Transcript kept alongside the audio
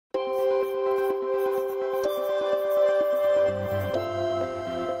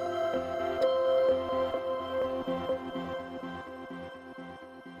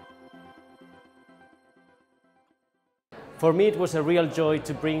For me, it was a real joy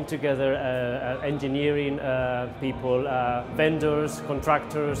to bring together engineering people, vendors,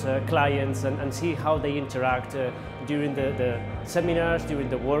 contractors, clients, and see how they interact during the seminars, during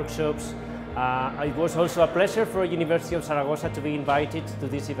the workshops. It was also a pleasure for University of Zaragoza to be invited to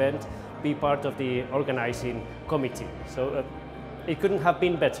this event, be part of the organizing committee. So it couldn't have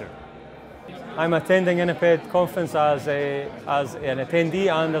been better. I'm attending INNOPED conference as an attendee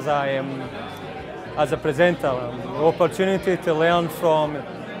and as a presenter. The opportunity to learn from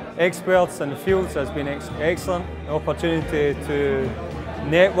experts in the fields has been excellent. The opportunity to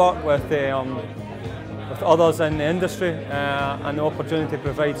network with others in the industry and the opportunity to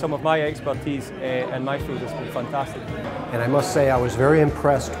provide some of my expertise in my field has been fantastic. And I must say I was very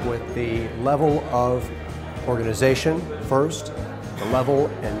impressed with the level of organization first, the level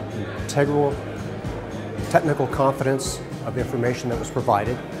and integral technical confidence of information that was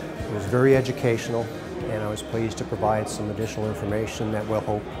provided. It was very educational, and I was pleased to provide some additional information that will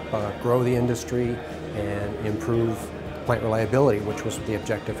help grow the industry and improve plant reliability, which was the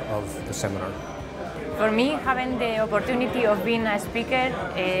objective of the seminar. For me, having the opportunity of being a speaker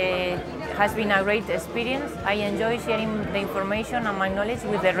has been a great experience. I enjoy sharing the information and my knowledge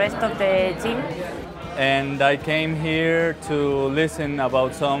with the rest of the team. And I came here to listen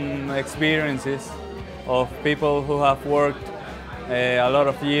about some experiences of people who have worked a lot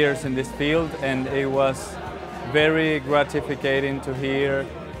of years in this field, and it was very gratifying to hear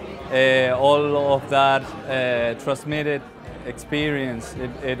all of that transmitted experience.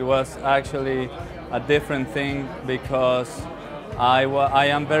 It was actually a different thing because I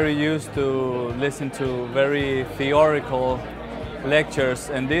am very used to listen to very theoretical lectures,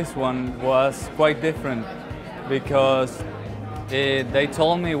 and this one was quite different because they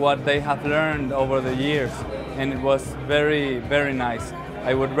told me what they have learned over the years, and it was very, very nice.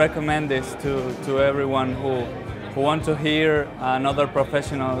 I would recommend this to everyone who want to hear another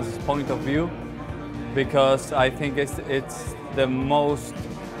professional's point of view, because I think it's the most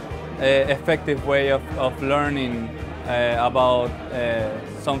effective way of learning about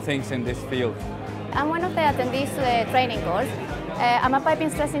some things in this field. I'm one of the attendees to the training course. I'm a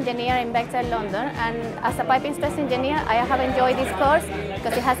piping stress engineer in Bexhill, London, and as a piping stress engineer I have enjoyed this course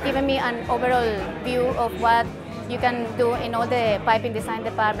because it has given me an overall view of what you can do in all the piping design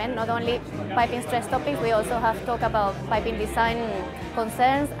department, not only piping stress topics, we also have talked about piping design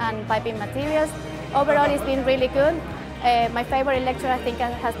concerns and piping materials. Overall it's been really good. My favorite lecture I think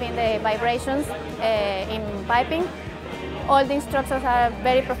has been the vibrations in piping. All the instructors are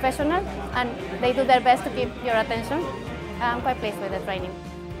very professional and they do their best to keep your attention. I'm quite pleased with the training.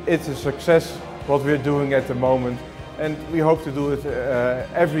 It's a success what we're doing at the moment, and we hope to do it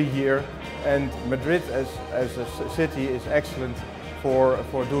every year. And Madrid as a city is excellent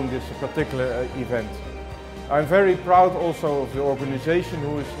for doing this particular event. I'm very proud also of the organization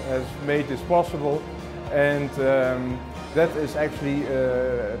who has made this possible, and that is actually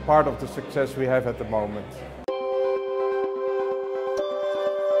part of the success we have at the moment.